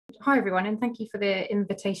Hi everyone, and thank you for the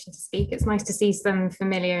invitation to speak. It's nice to see some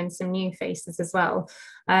familiar and some new faces as well.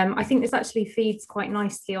 I think this actually feeds quite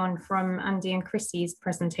nicely on from Andy and Chrissy's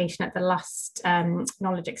presentation at the last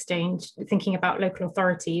knowledge exchange, thinking about local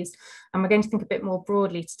authorities. And we're going to think a bit more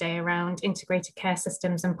broadly today around integrated care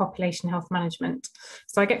systems and population health management.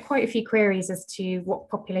 So I get quite a few queries as to what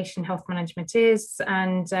population health management is,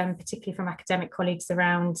 and particularly from academic colleagues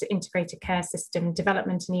around integrated care system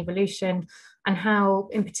development and evolution, and how,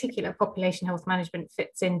 in particular, population health management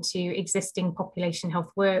fits into existing population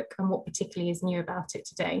health work and what particularly is new about it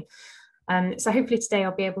today. So hopefully today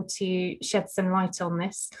I'll be able to shed some light on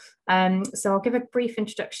this. So I'll give a brief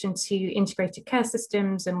introduction to integrated care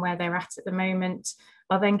systems and where they're at the moment.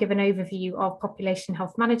 I'll then give an overview of population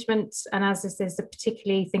health management, and as this is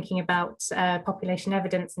particularly thinking about population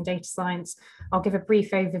evidence and data science, I'll give a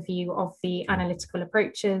brief overview of the analytical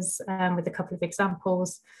approaches with a couple of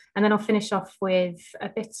examples, and then I'll finish off with a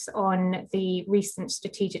bit on the recent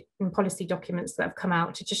strategic and policy documents that have come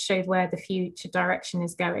out to just show where the future direction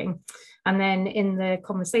is going. And then in the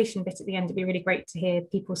conversation bit at the end, it'd be really great to hear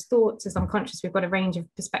people's thoughts, as I'm conscious we've got a range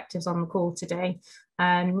of perspectives on the call today,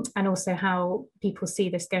 and also how people see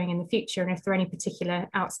this going in the future, and if there are any particular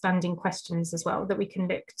outstanding questions as well that we can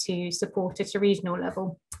look to support at a regional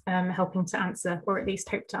level, helping to answer, or at least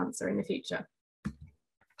hope to answer in the future.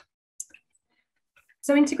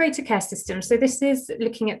 So integrated care systems. So this is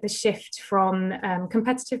looking at the shift from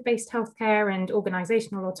competitive-based healthcare and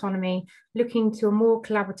organisational autonomy, looking to a more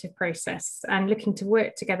collaborative process and looking to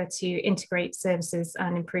work together to integrate services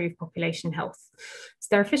and improve population health. So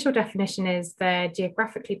their official definition is they're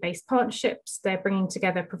geographically based partnerships. They're bringing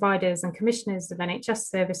together providers and commissioners of NHS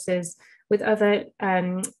services with other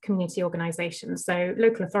community organisations, so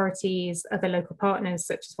local authorities, other local partners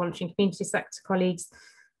such as voluntary and community sector colleagues.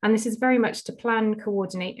 And this is very much to plan,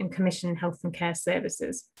 coordinate and commission health and care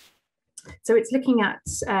services. So it's looking at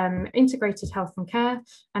integrated health and care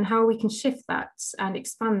and how we can shift that and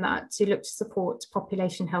expand that to look to support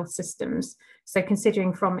population health systems. So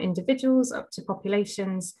considering from individuals up to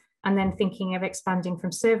populations, and then thinking of expanding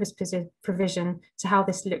from service provision to how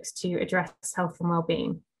this looks to address health and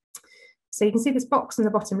well-being. So you can see this box on the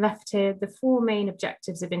bottom left here, the four main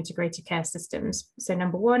objectives of integrated care systems. So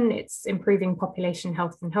number one, it's improving population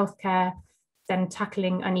health and healthcare, then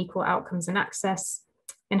tackling unequal outcomes and access,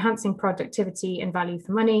 enhancing productivity and value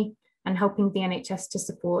for money, and helping the NHS to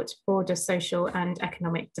support broader social and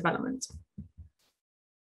economic development.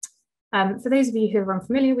 For those of you who are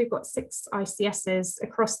unfamiliar, we've got 6 ICSs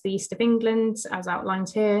across the east of England, as outlined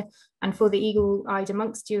here. And for the eagle-eyed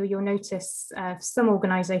amongst you, you'll notice some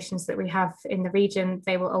organisations that we have in the region,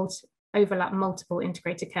 they will overlap multiple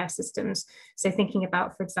integrated care systems. So thinking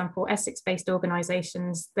about, for example, Essex-based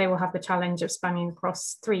organisations, they will have the challenge of spanning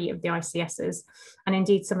across 3 of the ICSs. And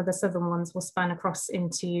indeed, some of the southern ones will span across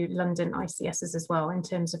into London ICSs as well, in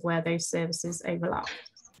terms of where those services overlap.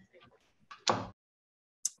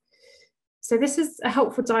 So this is a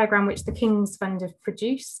helpful diagram which the King's Fund have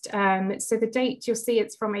produced. So the date, you'll see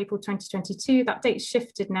it's from April 2022. That date's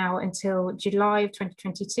shifted now until July of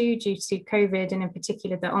 2022 due to COVID, and in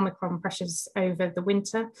particular the Omicron pressures over the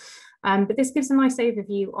winter. But this gives a nice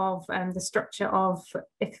overview of the structure of,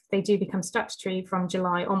 if they do become statutory from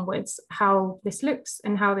July onwards, how this looks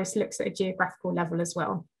and how this looks at a geographical level as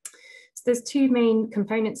well. So there's 2 main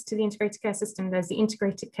components to the integrated care system. There's the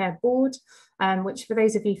integrated care board, which for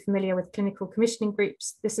those of you familiar with clinical commissioning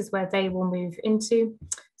groups, this is where they will move into.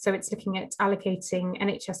 So it's looking at allocating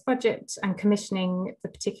NHS budget and commissioning the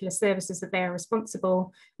particular services that they are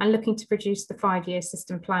responsible, and looking to produce the 5-year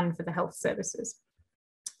system plan for the health services.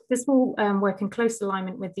 This will work in close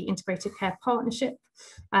alignment with the Integrated Care Partnership,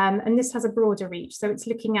 and this has a broader reach. So it's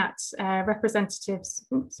looking at representatives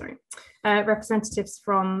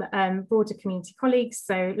from broader community colleagues,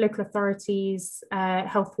 so local authorities,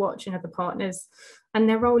 Health Watch and other partners. And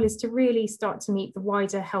their role is to really start to meet the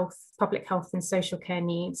wider health, public health and social care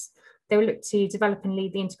needs. They will look to develop and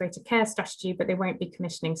lead the integrated care strategy, but they won't be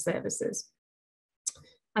commissioning services.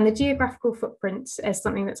 And the geographical footprint is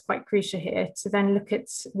something that's quite crucial here, to then look at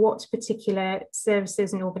what particular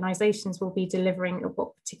services and organisations will be delivering at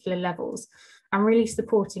what particular levels, and really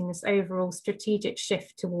supporting this overall strategic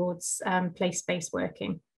shift towards place-based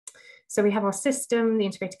working. So we have our system, the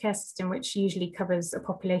integrated care system, which usually covers a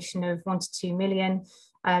population of 1 to 2 million.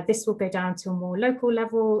 This will go down to a more local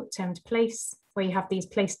level, termed place, where you have these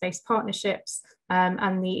place-based partnerships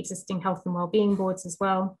and the existing health and wellbeing boards as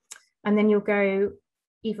well. And then you'll go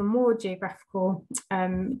even more geographical,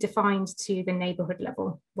 defined to the neighbourhood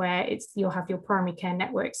level, where you'll have your primary care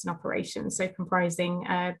networks in operation, so comprising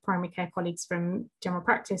primary care colleagues from general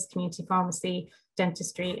practice, community pharmacy,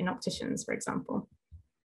 dentistry and opticians, for example.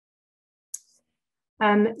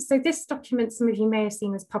 So this document, some of you may have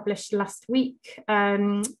seen, was published last week.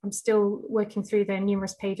 I'm still working through the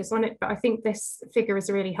numerous pages on it, but I think this figure is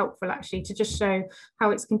really helpful actually to just show how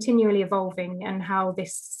it's continually evolving and how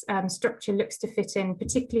this structure looks to fit in,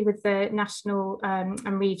 particularly with the national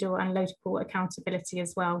and regional and local accountability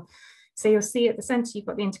as well. So you'll see at the centre, you've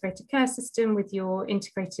got the integrated care system with your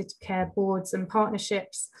integrated care boards and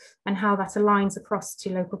partnerships and how that aligns across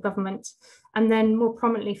to local government. And then more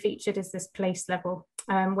prominently featured is this place level,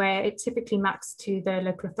 where it typically maps to the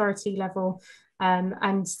local authority level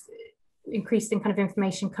and increasing kind of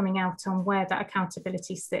information coming out on where that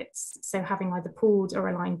accountability sits. So having either pooled or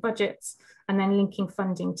aligned budgets and then linking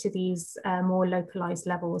funding to these more localised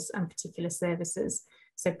levels and particular services.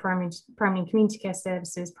 So primary and community care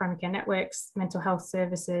services, primary care networks, mental health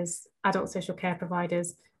services, adult social care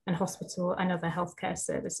providers, and hospital and other healthcare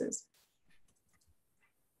services.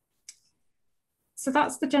 So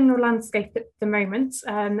that's the general landscape at the moment,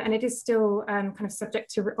 and it is still kind of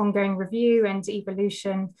subject to ongoing review and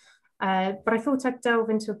evolution. But I thought I'd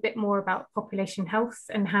delve into a bit more about population health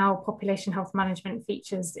and how population health management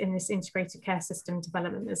features in this integrated care system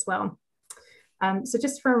development as well. So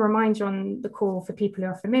just for a reminder on the call for people who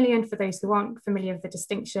are familiar and for those who aren't familiar with the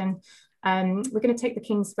distinction, we're going to take the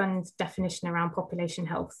King's Fund definition around population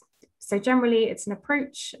health. So generally, it's an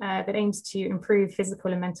approach that aims to improve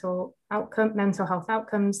physical and mental health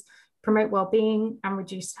outcomes, promote well-being, and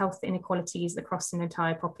reduce health inequalities across an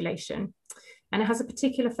entire population. And it has a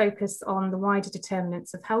particular focus on the wider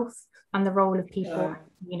determinants of health and the role of people and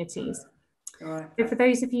communities. Right. So for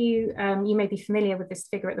those of you, you may be familiar with this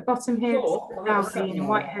figure at the bottom here, Green and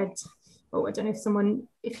Whitehead. Oh, I don't know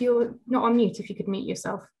if you're not on mute, if you could mute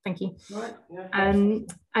yourself, thank you. Right. Yeah.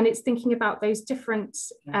 And it's thinking about those different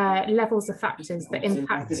levels of factors that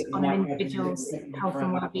impact on an individual's health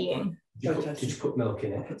and well-being. Did you put milk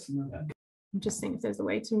in it? I'm just seeing if there's a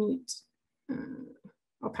way to mute.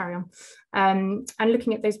 I'll carry on. And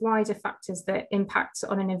looking at those wider factors that impact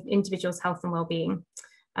on an individual's health and well-being.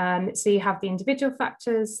 So you have the individual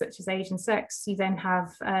factors such as age and sex. You then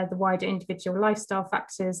have the wider individual lifestyle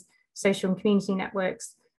factors, social and community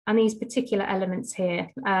networks, and these particular elements here.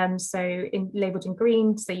 Labelled in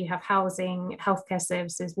green, so you have housing, healthcare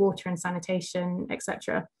services, water and sanitation,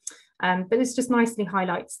 etc. But this just nicely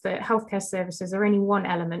highlights that healthcare services are only one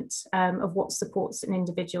element of what supports an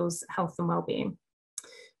individual's health and well-being.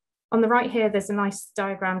 On the right here, there's a nice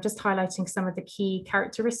diagram just highlighting some of the key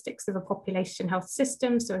characteristics of a population health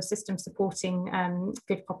system, so a system supporting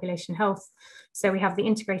good population health. So we have the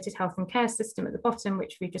integrated health and care system at the bottom,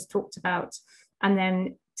 which we just talked about, and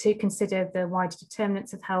then to consider the wider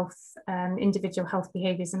determinants of health, individual health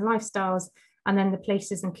behaviours and lifestyles, and then the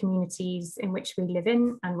places and communities in which we live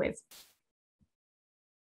in and with.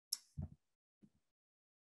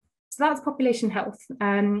 So that's population health,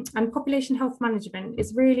 and population health management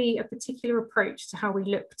is really a particular approach to how we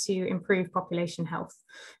look to improve population health.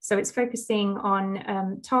 So it's focusing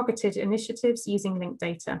on targeted initiatives using linked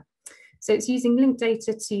data. So it's using linked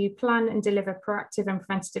data to plan and deliver proactive and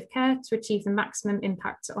preventative care to achieve the maximum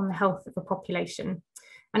impact on the health of a population.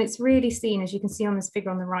 And it's really seen, as you can see on this figure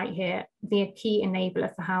on the right here, be a key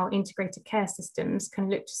enabler for how integrated care systems can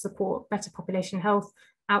look to support better population health,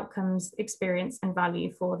 outcomes, experience and value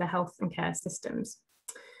for the health and care systems.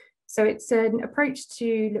 So it's an approach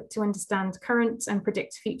to look to understand current and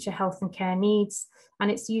predict future health and care needs, and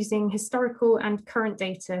it's using historical and current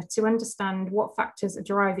data to understand what factors are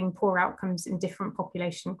driving poor outcomes in different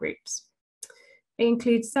population groups. It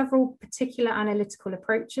includes several particular analytical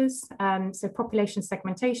approaches, so population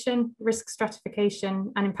segmentation, risk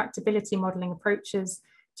stratification and impactability modelling approaches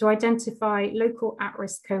to identify local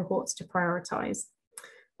at-risk cohorts to prioritise.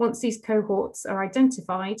 Once these cohorts are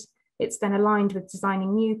identified, it's then aligned with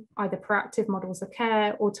designing new either proactive models of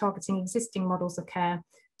care or targeting existing models of care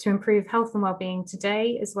to improve health and well-being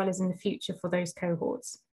today as well as in the future for those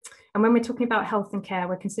cohorts. And when we're talking about health and care,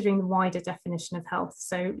 we're considering the wider definition of health.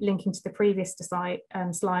 So linking to the previous slide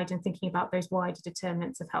and thinking about those wider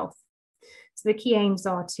determinants of health. So the key aims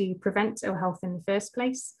are to prevent ill health in the first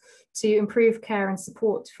place, to improve care and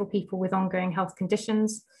support for people with ongoing health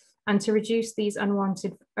conditions, and to reduce these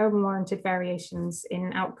unwarranted variations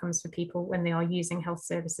in outcomes for people when they are using health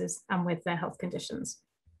services and with their health conditions.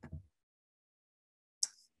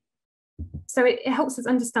 So it helps us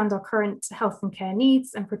understand our current health and care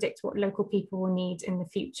needs and predict what local people will need in the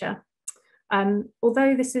future.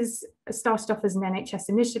 Although this is started off as an NHS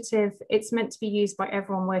initiative, it's meant to be used by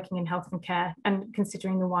everyone working in health and care and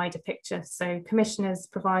considering the wider picture. So commissioners,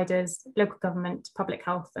 providers, local government, public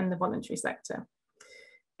health, and the voluntary sector.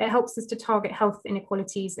 It helps us to target health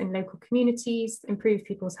inequalities in local communities, improve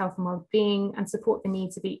people's health and well-being, and support the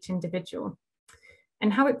needs of each individual.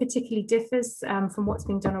 And how it particularly differs from what's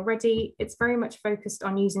been done already, it's very much focused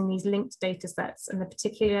on using these linked data sets and the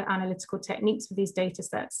particular analytical techniques for these data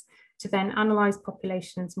sets to then analyse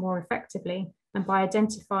populations more effectively, and by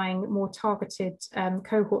identifying more targeted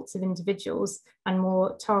cohorts of individuals and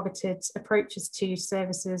more targeted approaches to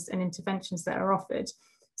services and interventions that are offered.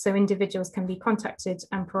 So individuals can be contacted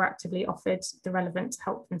and proactively offered the relevant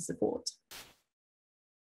help and support.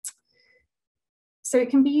 So it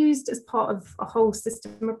can be used as part of a whole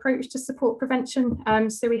system approach to support prevention.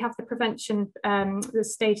 So we have the prevention, the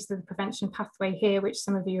stages of the prevention pathway here, which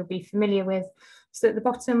some of you will be familiar with. So at the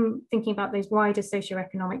bottom, thinking about those wider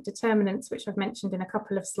socioeconomic determinants, which I've mentioned in a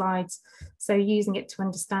couple of slides. So using it to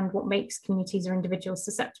understand what makes communities or individuals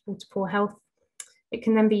susceptible to poor health. It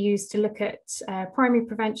can then be used to look at primary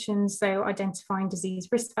prevention, so identifying disease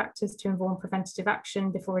risk factors to inform preventative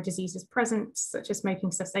action before a disease is present, such as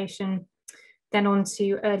smoking cessation. Then on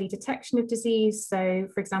to early detection of disease. So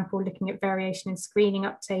for example, looking at variation in screening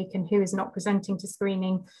uptake and who is not presenting to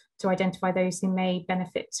screening to identify those who may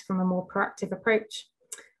benefit from a more proactive approach.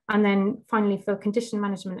 And then finally for condition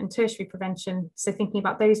management and tertiary prevention. So thinking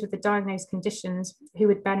about those with the diagnosed conditions who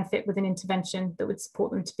would benefit with an intervention that would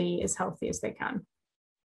support them to be as healthy as they can.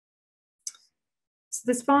 So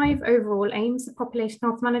there's 5 overall aims of population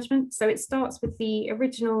health management. So it starts with the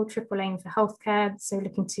original triple aim for healthcare. So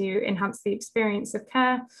looking to enhance the experience of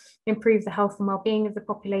care, improve the health and well-being of the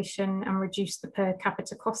population, and reduce the per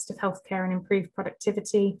capita cost of healthcare and improve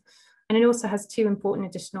productivity. And it also has 2 important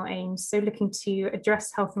additional aims. So looking to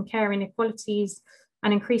address health and care inequalities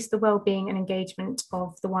and increase the well-being and engagement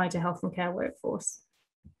of the wider health and care workforce.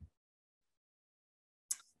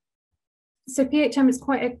 So PHM is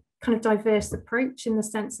quite a kind of diverse approach in the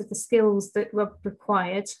sense of the skills that were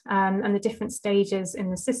required and the different stages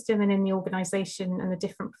in the system and in the organisation and the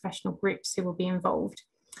different professional groups who will be involved.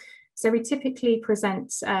 So we typically present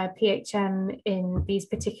PHM in these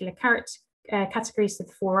particular categories of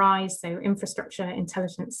the 4 I's, so infrastructure,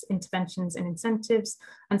 intelligence, interventions and incentives.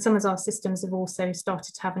 And some of our systems have also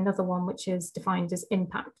started to have another one which is defined as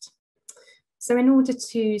impact. So in order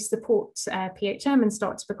to support PHM and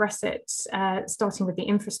start to progress it, starting with the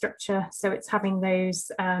infrastructure, so it's having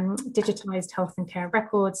those digitised health and care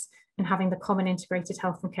records and having the common integrated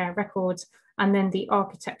health and care records, and then the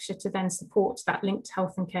architecture to then support that linked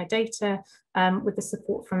health and care data with the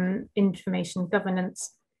support from information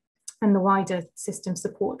governance and the wider system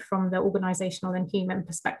support from the organisational and human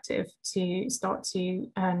perspective to start to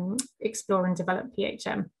explore and develop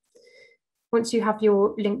PHM. Once you have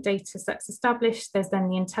your linked data sets established, there's then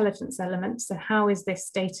the intelligence element. So how is this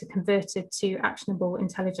data converted to actionable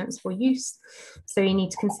intelligence for use? So you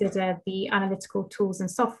need to consider the analytical tools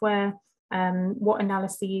and software, what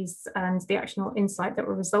analyses and the actionable insight that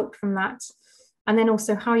will result from that. And then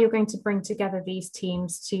also how you're going to bring together these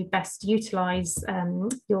teams to best utilise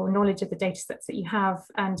your knowledge of the data sets that you have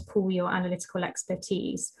and pool your analytical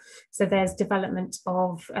expertise. So there's development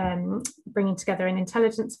of bringing together an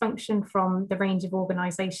intelligence function from the range of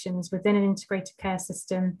organisations within an integrated care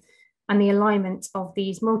system, and the alignment of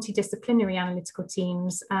these multidisciplinary analytical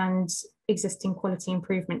teams and existing quality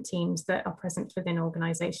improvement teams that are present within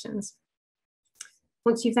organisations.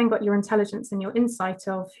 Once you've then got your intelligence and your insight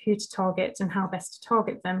of who to target and how best to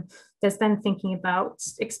target them, there's then thinking about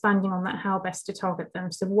expanding on that how best to target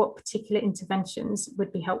them. So what particular interventions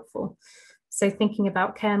would be helpful? So thinking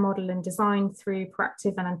about care model and design through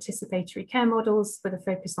proactive and anticipatory care models with a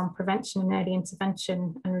focus on prevention and early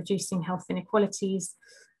intervention and reducing health inequalities.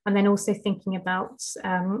 And then also thinking about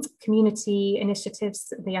community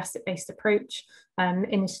initiatives, the asset-based approach,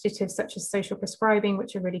 initiatives such as social prescribing,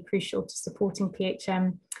 which are really crucial to supporting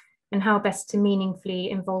PHM, and how best to meaningfully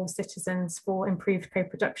involve citizens for improved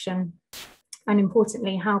co-production. And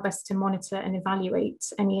importantly, how best to monitor and evaluate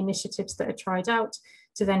any initiatives that are tried out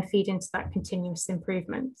to then feed into that continuous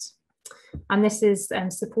improvement. And this is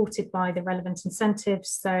supported by the relevant incentives,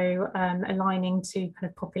 so aligning to kind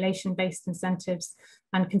of population-based incentives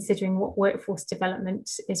and considering what workforce development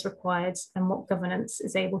is required and what governance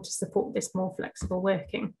is able to support this more flexible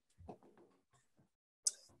working.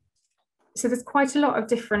 So there's quite a lot of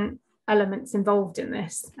different elements involved in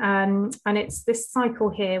this, and it's this cycle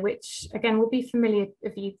here, which again will be familiar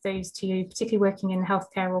of those to you, particularly working in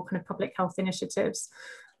healthcare or kind of public health initiatives,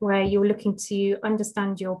 where you're looking to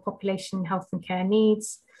understand your population health and care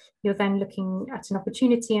needs, You're then looking at an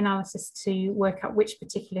opportunity analysis to work out which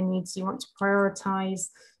particular needs you want to prioritise,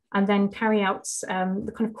 and then carry out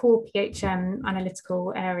the kind of core PHM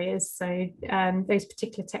analytical areas. So those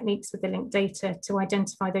particular techniques with the linked data to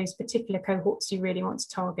identify those particular cohorts you really want to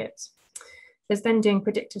target. There's then doing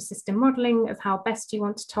predictive system modelling of how best you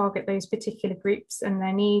want to target those particular groups and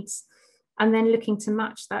their needs, and then looking to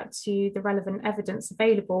match that to the relevant evidence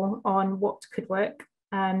available on what could work,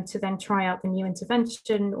 to then try out the new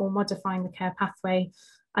intervention or modifying the care pathway,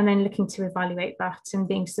 and then looking to evaluate that and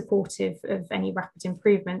being supportive of any rapid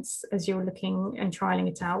improvements as you're looking and trialling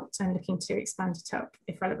it out and looking to expand it up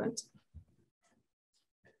if relevant.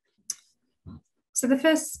 So the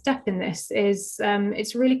first step in this is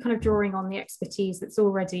it's really kind of drawing on the expertise that's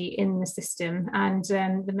already in the system and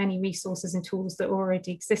the many resources and tools that are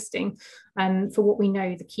already existing for what we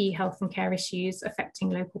know the key health and care issues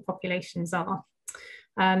affecting local populations are.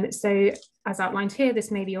 So as outlined here,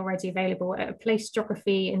 this may be already available at a place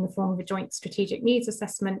geography in the form of a joint strategic needs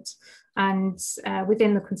assessment, and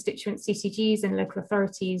within the constituent CCGs and local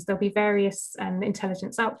authorities, there'll be various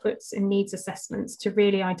intelligence outputs and needs assessments to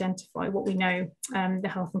really identify what we know the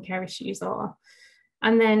health and care issues are.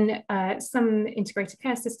 And then some integrated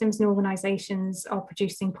care systems and organisations are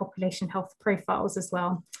producing population health profiles as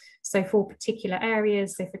well. So for particular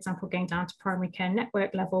areas, so for example, going down to primary care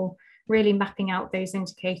network level, really mapping out those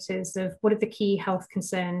indicators of what are the key health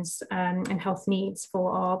concerns and health needs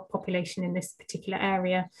for our population in this particular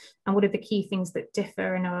area, and what are the key things that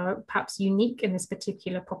differ and are perhaps unique in this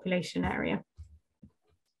particular population area.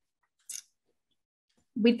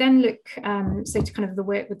 We then look, so to kind of the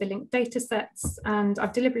work with the linked data sets, and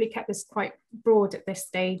I've deliberately kept this quite broad at this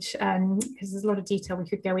stage because there's a lot of detail we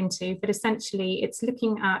could go into, but essentially it's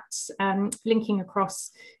looking at linking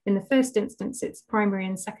across, in the first instance, it's primary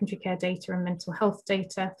and secondary care data and mental health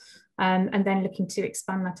data, and then looking to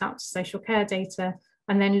expand that out to social care data,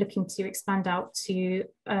 and then looking to expand out to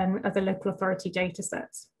other local authority data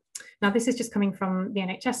sets. Now, this is just coming from the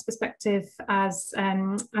NHS perspective. As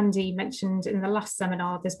Andy mentioned in the last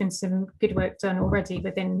seminar, there's been some good work done already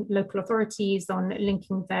within local authorities on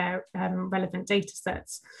linking their relevant data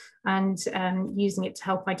sets and using it to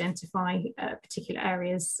help identify particular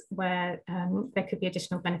areas where there could be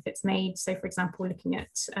additional benefits made. So, for example, looking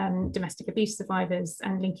at domestic abuse survivors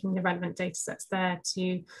and linking the relevant data sets there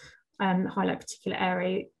to highlight particular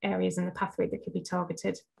areas in the pathway that could be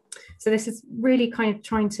targeted. So this is really kind of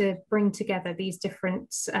trying to bring together these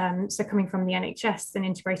different, so coming from the NHS and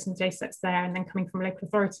integrating the data sets there, and then coming from local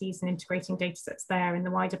authorities and integrating data sets there and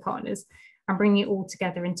the wider partners, and bringing it all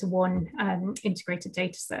together into one integrated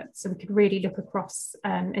data set. So we could really look across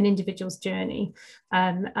an individual's journey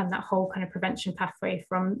and that whole kind of prevention pathway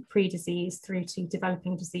from pre-disease through to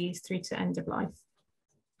developing disease through to end of life.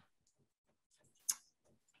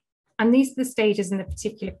 And these are the stages and the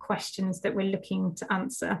particular questions that we're looking to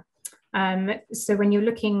answer. So when you're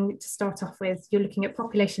looking to start off with, you're looking at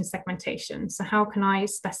population segmentation. So how can I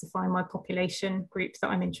specify my population group that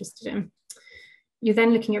I'm interested in? You're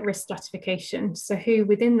then looking at risk stratification. So who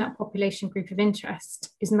within that population group of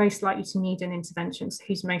interest is most likely to need an intervention? So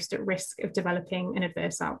who's most at risk of developing an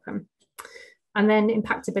adverse outcome? And then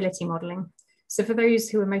impactability modelling. So for those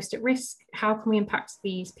who are most at risk, how can we impact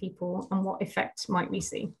these people and what effect might we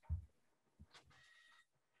see?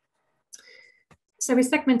 So with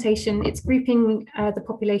segmentation, it's grouping the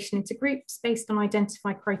population into groups based on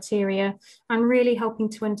identified criteria and really helping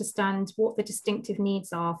to understand what the distinctive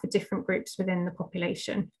needs are for different groups within the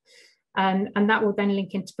population. And that will then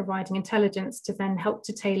link into providing intelligence to then help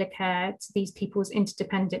to tailor care to these people's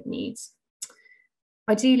interdependent needs.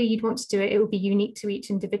 Ideally, you'd want to do it, it will be unique to each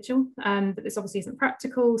individual, but this obviously isn't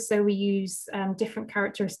practical. So we use different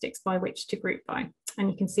characteristics by which to group by. And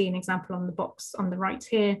you can see an example on the box on the right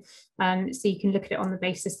here. So you can look at it on the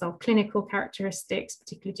basis of clinical characteristics,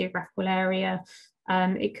 particularly geographical area.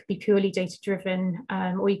 It could be purely data driven,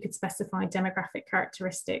 or you could specify demographic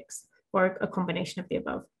characteristics or a combination of the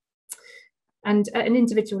above. And at an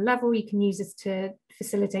individual level, you can use this to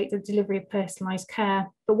facilitate the delivery of personalised care.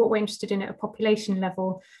 But what we're interested in at a population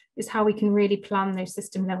level is how we can really plan those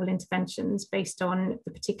system level interventions based on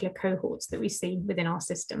the particular cohorts that we see within our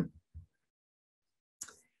system.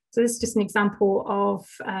 So this is just an example of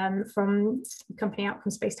from company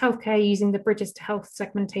outcomes-based healthcare using the Bridges to Health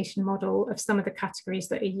segmentation model of some of the categories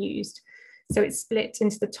that are used. So it's split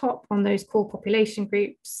into the top on those core population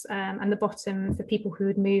groups and the bottom for people who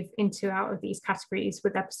would move into out of these categories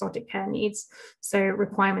with episodic care needs. So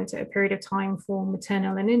requirement at a period of time for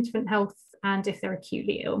maternal and infant health and if they're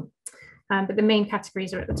acutely ill. but the main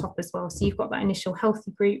categories are at the top as well. So you've got that initial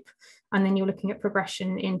healthy group, and then you're looking at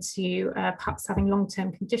progression into perhaps having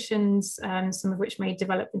long-term conditions, some of which may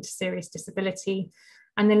develop into serious disability,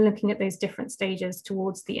 and then looking at those different stages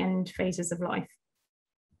towards the end phases of life.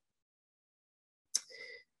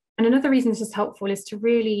 And another reason this is helpful is to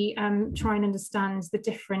really try and understand the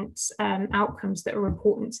different outcomes that are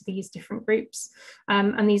important to these different groups.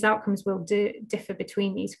 And these outcomes will differ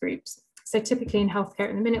between these groups. So typically in healthcare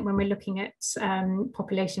at the minute, when we're looking at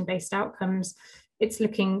population-based outcomes, it's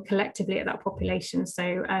looking collectively at that population.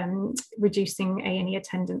 So reducing A&E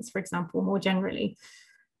attendance, for example, more generally.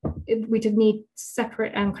 We did need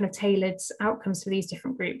separate and kind of tailored outcomes for these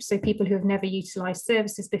different groups. So people who have never utilised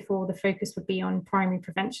services before, the focus would be on primary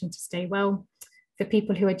prevention to stay well. For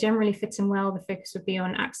people who are generally fit and well, the focus would be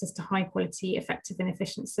on access to high quality, effective and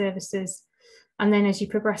efficient services. And then as you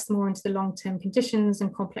progress more into the long-term conditions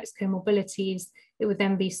and complex comorbidities, it would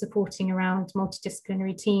then be supporting around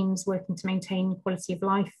multidisciplinary teams working to maintain quality of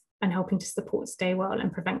life and helping to support stay well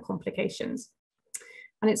and prevent complications.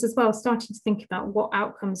 And it's as well starting to think about what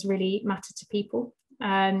outcomes really matter to people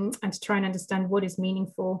and to try and understand what is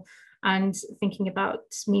meaningful, and thinking about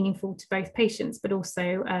meaningful to both patients, but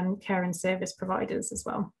also care and service providers as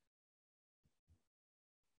well.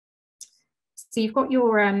 So you've got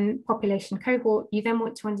your population cohort. You then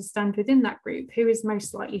want to understand within that group who is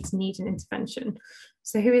most likely to need an intervention.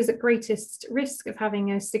 So who is at greatest risk of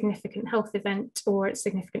having a significant health event or at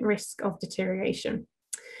significant risk of deterioration.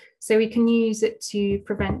 So we can use it to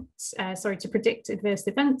predict adverse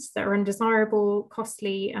events that are undesirable,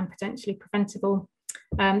 costly, and potentially preventable.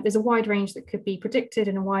 There's a wide range that could be predicted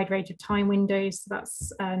in a wide range of time windows. So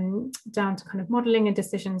that's down to kind of modelling and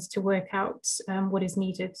decisions to work out what is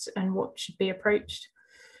needed and what should be approached.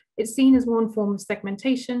 It's seen as one form of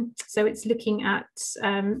segmentation. So it's looking at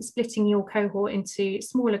splitting your cohort into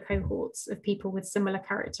smaller cohorts of people with similar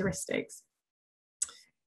characteristics.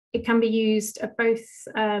 It can be used at both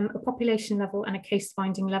a population level and a case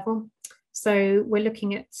finding level. So we're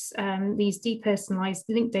looking at these depersonalized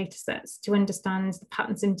linked data sets to understand the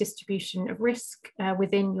patterns in distribution of risk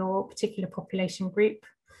within your particular population group.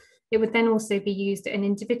 It would then also be used at an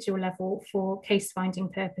individual level for case finding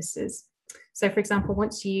purposes. So for example,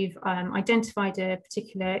 once you've identified a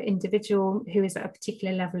particular individual who is at a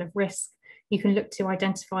particular level of risk, you can look to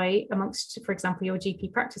identify amongst, for example, your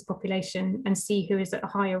GP practice population and see who is at a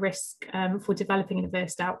higher risk for developing an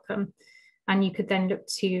adverse outcome. And you could then look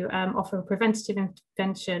to offer a preventative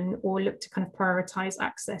intervention or look to kind of prioritise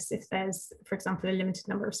access if there's, for example, a limited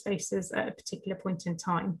number of spaces at a particular point in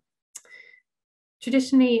time.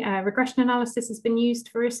 Traditionally, regression analysis has been used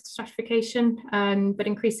for risk stratification, but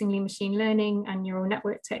increasingly machine learning and neural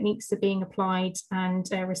network techniques are being applied and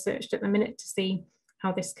researched at the minute to see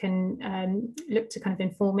how this can look to kind of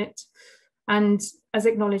inform it. And as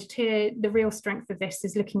acknowledged here, the real strength of this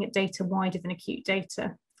is looking at data wider than acute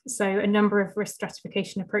data. So a number of risk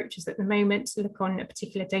stratification approaches at the moment look on a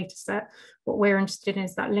particular data set. What we're interested in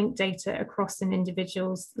is that linked data across an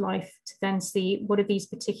individual's life to then see what are these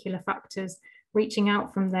particular factors, reaching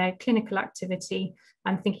out from their clinical activity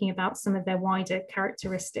and thinking about some of their wider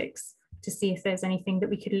characteristics to see if there's anything that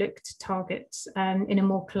we could look to target in a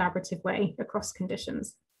more collaborative way across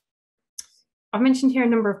conditions. I've mentioned here a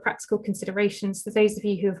number of practical considerations. For those of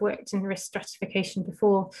you who have worked in risk stratification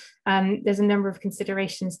before, there's a number of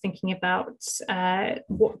considerations thinking about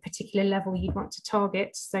what particular level you'd want to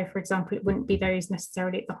target. So for example, it wouldn't be those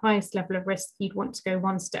necessarily at the highest level of risk. You'd want to go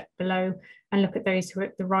one step below and look at those who are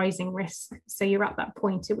at the rising risk. So you're at that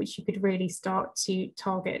point at which you could really start to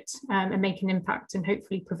target and make an impact and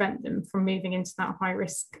hopefully prevent them from moving into that high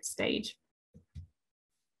risk stage.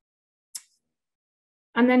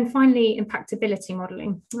 And then finally, impactability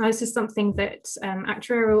modelling. This is something that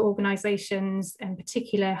actuarial organisations in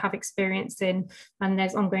particular have experience in, and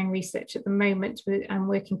there's ongoing research at the moment and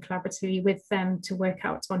working collaboratively with them to work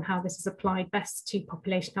out on how this is applied best to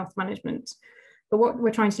population health management. But what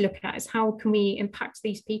we're trying to look at is how can we impact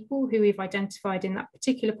these people who we've identified in that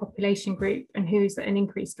particular population group and who's at an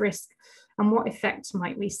increased risk, and what effect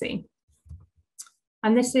might we see?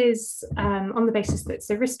 And this is on the basis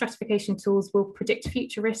that risk stratification tools will predict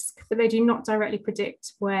future risk, but they do not directly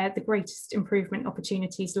predict where the greatest improvement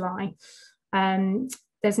opportunities lie.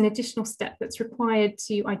 There's an additional step that's required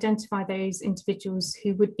to identify those individuals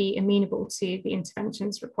who would be amenable to the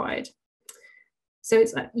interventions required. So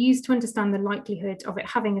it's used to understand the likelihood of it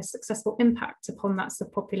having a successful impact upon that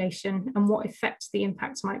subpopulation and what effect the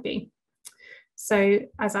impact might be. So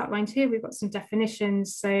as outlined here, we've got some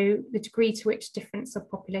definitions. So the degree to which different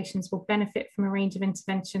subpopulations will benefit from a range of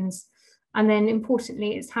interventions, And then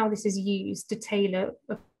importantly, it's how this is used to tailor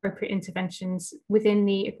appropriate interventions within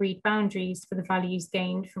the agreed boundaries for the values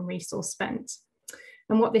gained from resource spent.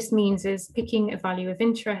 And what this means is picking a value of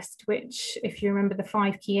interest, which, if you remember the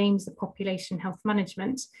 5 key aims of population health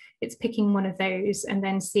management, it's picking one of those and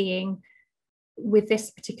then seeing, with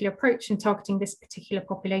this particular approach and targeting this particular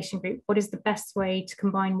population group, what is the best way to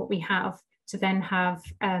combine what we have to then have,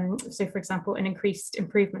 so for example, an increased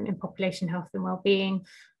improvement in population health and well-being,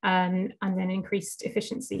 and then increased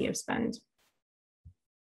efficiency of spend.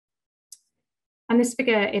 And this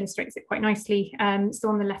figure illustrates it quite nicely. So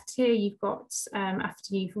on the left here, you've got,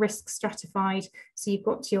 after you've risk stratified, so you've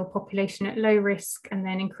got your population at low risk and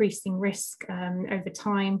then increasing risk over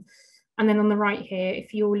time. And then on the right here,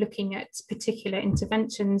 if you're looking at particular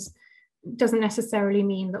interventions, doesn't necessarily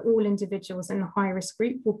mean that all individuals in the high risk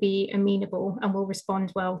group will be amenable and will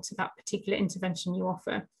respond well to that particular intervention you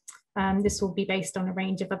offer. This will be based on a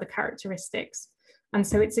range of other characteristics. And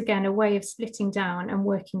so it's again a way of splitting down and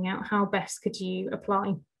working out how best could you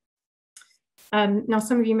apply. Now,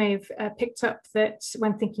 some of you may have picked up that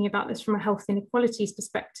when thinking about this from a health inequalities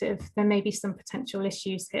perspective, there may be some potential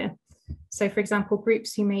issues here. So, for example,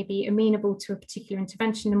 groups who may be amenable to a particular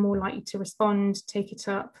intervention are more likely to respond, take it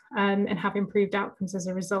up, and have improved outcomes as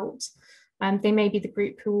a result. They may be the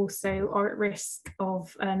group who also are at risk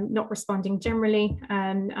of not responding generally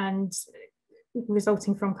and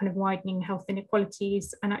resulting from kind of widening health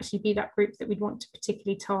inequalities, and actually be that group that we'd want to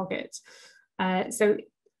particularly target. So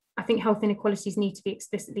I think health inequalities need to be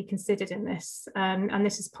explicitly considered in this, and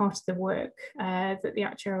this is part of the work that the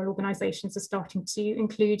actuarial organisations are starting to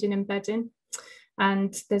include and embed in.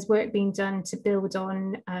 And there's work being done to build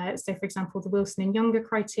on, so for example, the Wilson and Younger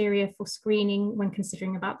criteria for screening when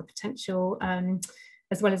considering about the potential,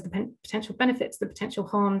 as well as the potential benefits, the potential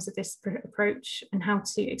harms of this approach, and how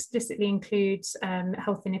to explicitly include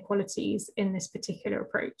health inequalities in this particular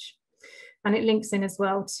approach. And it links in as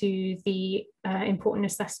well to the important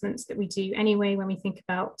assessments that we do anyway when we think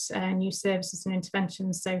about new services and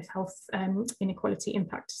interventions, so health inequality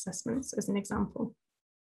impact assessments as an example.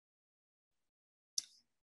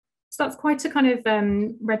 So that's quite a kind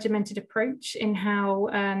of regimented approach in how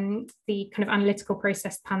the kind of analytical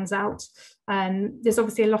process pans out. There's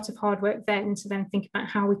obviously a lot of hard work then to then think about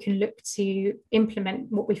how we can look to implement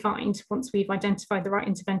what we find once we've identified the right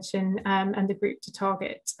intervention and the group to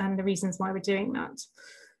target and the reasons why we're doing that.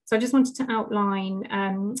 So I just wanted to outline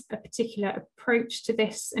a particular approach to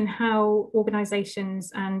this and how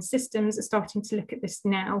organisations and systems are starting to look at this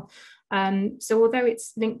now. So although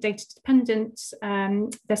it's linked data dependent,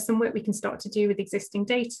 there's some work we can start to do with existing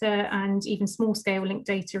data and even small scale linked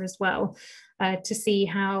data as well to see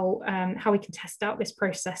how we can test out this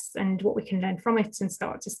process and what we can learn from it and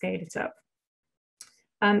start to scale it up.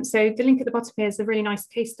 So the link at the bottom here is a really nice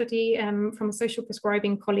case study from a social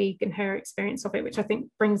prescribing colleague and her experience of it, which I think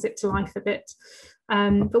brings it to life a bit.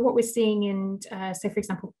 But what we're seeing in, so for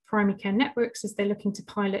example, primary care networks is they're looking to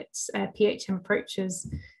pilot PHM approaches.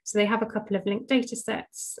 So they have a couple of linked data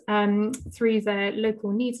sets through their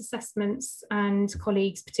local needs assessments, and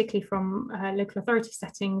colleagues, particularly from local authority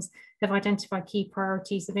settings, have identified key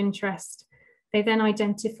priorities of interest. They then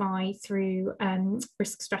identify through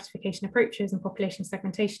risk stratification approaches and population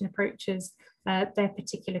segmentation approaches their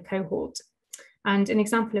particular cohort. And an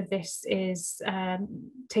example of this is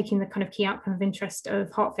taking the kind of key outcome of interest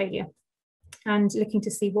of heart failure and looking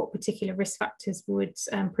to see what particular risk factors would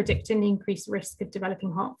predict an increased risk of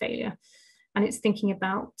developing heart failure. And it's thinking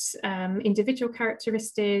about individual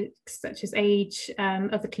characteristics such as age,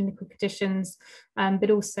 other clinical conditions,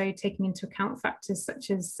 but also taking into account factors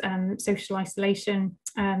such as social isolation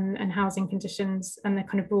and housing conditions and the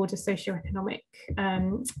kind of broader socioeconomic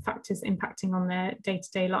factors impacting on their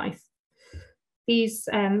day-to-day life. These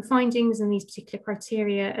findings and these particular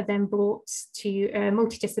criteria are then brought to a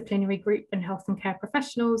multidisciplinary group and health and care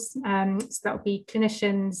professionals. So that would be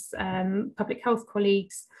clinicians, public health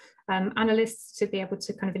colleagues, analysts to be able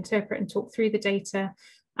to kind of interpret and talk through the data,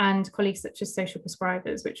 and colleagues such as social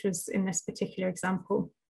prescribers, which was in this particular example.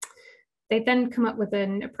 They then come up with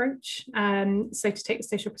an approach. So to take the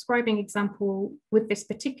social prescribing example, with this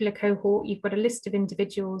particular cohort, you've got a list of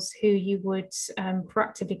individuals who you would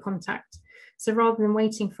proactively contact. So rather than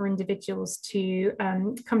waiting for individuals to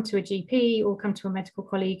come to a GP or come to a medical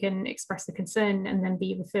colleague and express a concern and then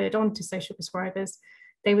be referred on to social prescribers,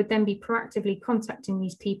 they would then be proactively contacting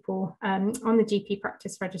these people on the GP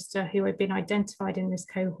practice register who had been identified in this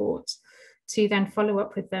cohort to then follow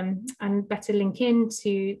up with them and better link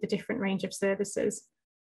into the different range of services.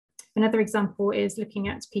 Another example is looking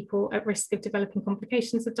at people at risk of developing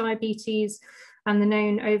complications of diabetes. and the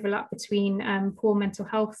known overlap between poor mental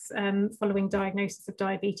health following diagnosis of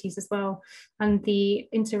diabetes as well, and the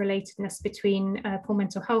interrelatedness between poor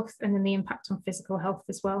mental health and then the impact on physical health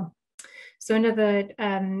as well. So another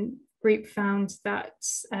group found that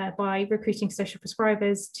by recruiting social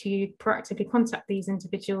prescribers to proactively contact these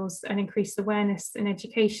individuals and increase awareness and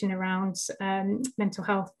education around mental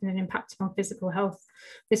health and an impact on physical health,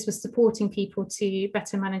 this was supporting people to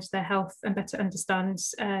better manage their health and better understand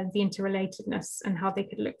the interrelatedness and how they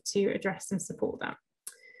could look to address and support that.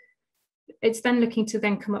 It's then looking to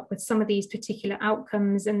then come up with some of these particular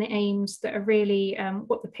outcomes and the aims that are really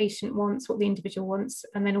what the patient wants, what the individual wants,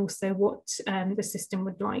 and then also what the system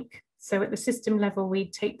would like. So at the system level, we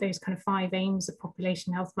take those kind of 5 aims of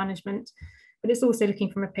population health management, but it's also looking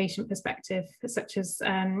from a patient perspective, such as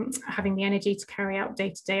having the energy to carry out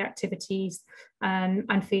day-to-day activities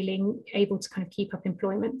and feeling able to kind of keep up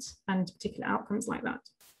employment and particular outcomes like that.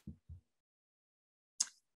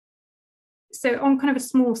 So on kind of a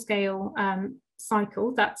small scale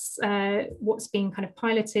cycle, that's what's being kind of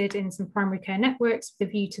piloted in some primary care networks with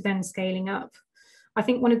a view to then scaling up. I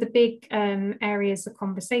think one of the big areas of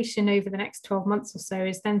conversation over the next 12 months or so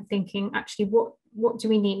is then thinking, actually, what do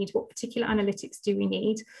we need? What particular analytics do we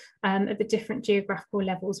need at the different geographical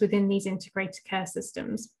levels within these integrated care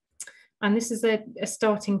systems? And this is a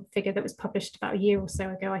starting figure that was published about a year or so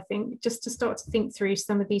ago, I think, just to start to think through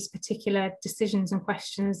some of these particular decisions and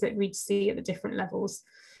questions that we'd see at the different levels.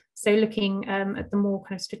 So looking at the more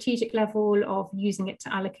kind of strategic level of using it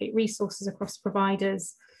to allocate resources across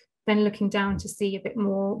providers, then looking down to see a bit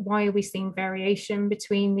more, why are we seeing variation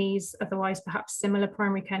between these otherwise perhaps similar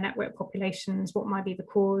primary care network populations? What might be the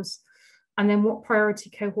cause? And then what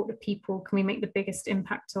priority cohort of people can we make the biggest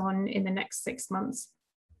impact on in the next 6 months?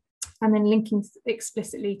 And then linking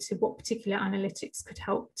explicitly to what particular analytics could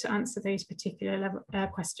help to answer those particular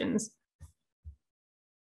questions.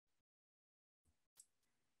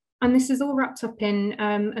 And this is all wrapped up in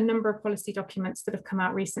a number of policy documents that have come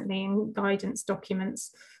out recently and guidance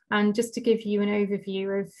documents. And just to give you an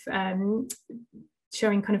overview of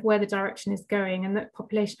showing kind of where the direction is going, and that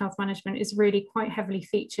population health management is really quite heavily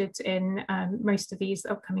featured in most of these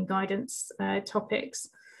upcoming guidance topics.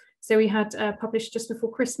 So we had published just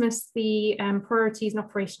before Christmas the priorities and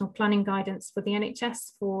operational planning guidance for the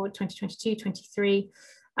NHS for 2022-23,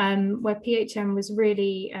 where PHM was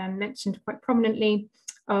really mentioned quite prominently,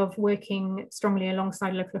 of working strongly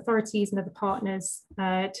alongside local authorities and other partners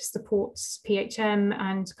to support PHM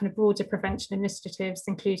and kind of broader prevention initiatives,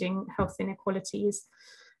 including health inequalities,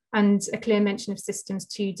 and a clear mention of systems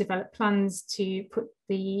to develop plans to put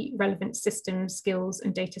the relevant systems, skills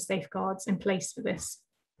and data safeguards in place for this.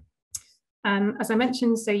 As I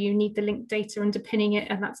mentioned, so you need the linked data underpinning it,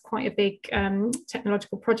 and that's quite a big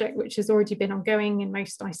technological project which has already been ongoing in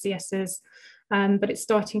most ICSs, but it's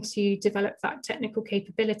starting to develop that technical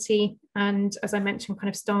capability. And as I mentioned, kind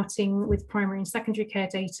of starting with primary and secondary care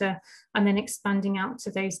data and then expanding out to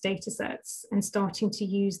those data sets and starting to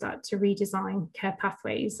use that to redesign care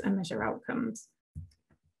pathways and measure outcomes.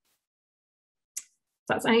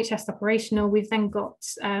 That's NHS operational. We've then got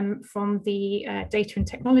from the data and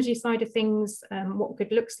technology side of things, what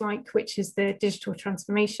good looks like, which is the digital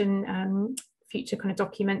transformation future kind of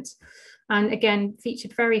document. And again,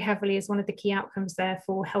 featured very heavily as one of the key outcomes there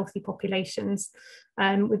for healthy populations,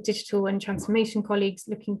 with digital and transformation colleagues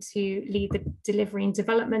looking to lead the delivery and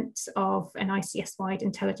development of an ICS-wide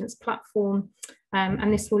intelligence platform.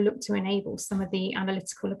 And this will look to enable some of the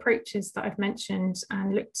analytical approaches that I've mentioned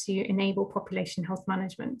and look to enable population health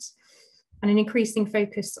management. And an increasing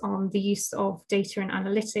focus on the use of data and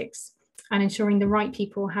analytics and ensuring the right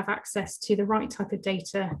people have access to the right type of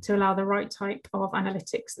data to allow the right type of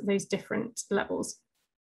analytics at those different levels.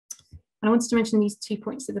 And I wanted to mention these 2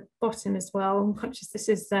 points at the bottom as well. I'm conscious this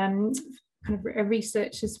is kind of a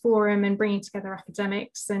researchers forum and bringing together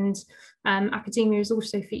academics, and academia is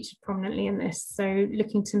also featured prominently in this. So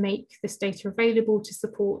looking to make this data available to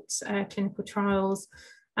support clinical trials,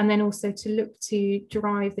 and then also to look to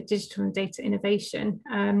drive the digital and data innovation.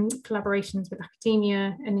 Collaborations with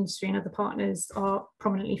academia and industry and other partners are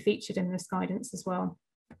prominently featured in this guidance as well.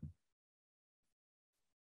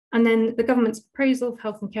 And then the government's proposal of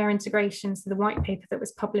health and care integration, so the white paper that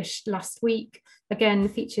was published last week, again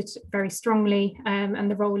featured very strongly, and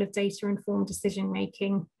the role of data-informed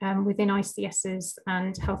decision-making within ICSs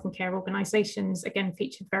and health and care organisations, again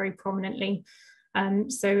featured very prominently.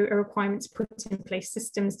 So a requirement to put in place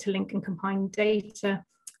systems to link and combine data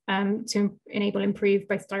to enable improve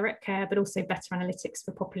both direct care, but also better analytics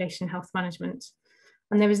for population health management.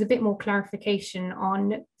 And there was a bit more clarification on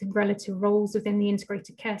the relative roles within the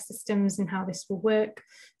integrated care systems and how this will work.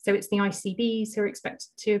 So it's the ICBs who are expected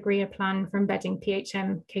to agree a plan for embedding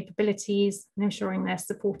PHM capabilities and ensuring they're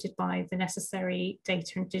supported by the necessary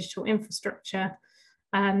data and digital infrastructure.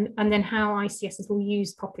 And then how ICSs will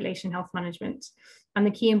use population health management and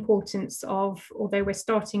the key importance of, although we're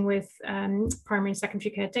starting with primary and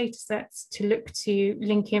secondary care data sets, to look to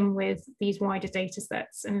link in with these wider data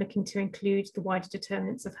sets and looking to include the wider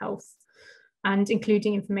determinants of health and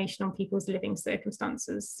including information on people's living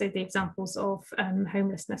circumstances. So the examples of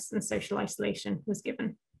homelessness and social isolation was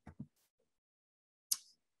given.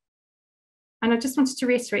 And I just wanted to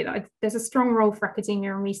reiterate that there's a strong role for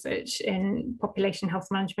academia and research in population health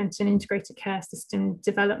management and integrated care system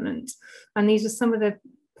development. And these are some of the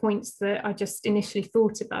points that I just initially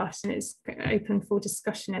thought about, and it's open for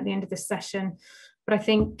discussion at the end of this session. But I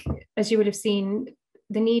think, as you would have seen,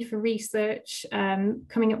 the need for research,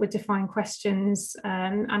 coming up with defined questions,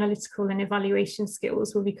 analytical and evaluation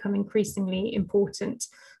skills will become increasingly important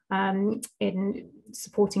in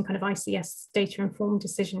supporting kind of ICS data-informed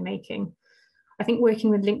decision-making. I think working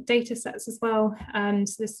with linked data sets as well.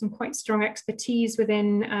 So there's some quite strong expertise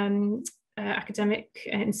within academic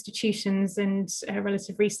institutions and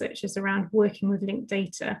relative researchers around working with linked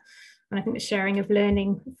data. And I think the sharing of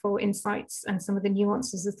learning for insights and some of the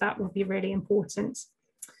nuances of that will be really important.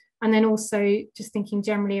 And then also just thinking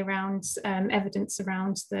generally around evidence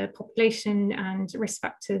around the population and risk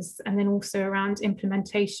factors, and then also around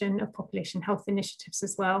implementation of population health initiatives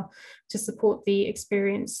as well to support the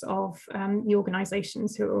experience of the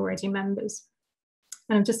organisations who are already members.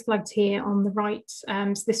 And I've just flagged here on the right,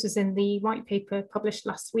 so this was in the white paper published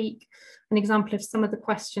last week, an example of some of the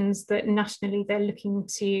questions that nationally they're looking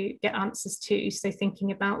to get answers to. So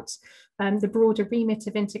thinking about the broader remit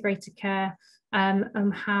of integrated care,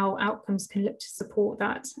 how outcomes can look to support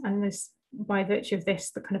that, and this, by virtue of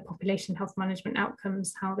this, the kind of population health management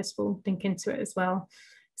outcomes, how this will link into it as well.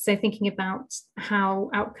 So thinking about how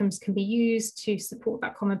outcomes can be used to support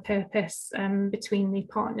that common purpose between the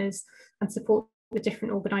partners and support the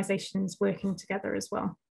different organisations working together as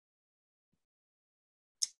well.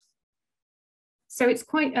 So it's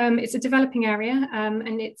quite, it's a developing area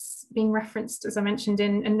and it's being referenced, as I mentioned,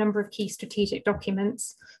 in a number of key strategic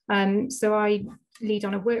documents. So I lead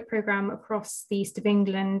on a work programme across the East of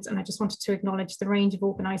England, and I just wanted to acknowledge the range of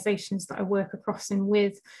organisations that I work across and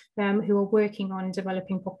with who are working on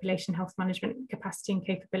developing population health management capacity and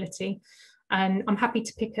capability. And I'm happy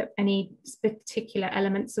to pick up any particular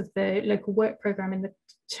elements of the local work programme in the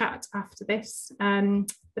chat after this.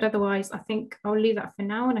 But otherwise, I think I'll leave that for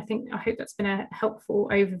now. And I hope that's been a helpful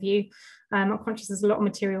overview. I'm conscious there's a lot of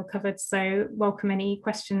material covered, so welcome any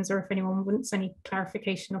questions or if anyone wants any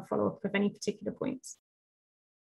clarification or follow up of any particular points.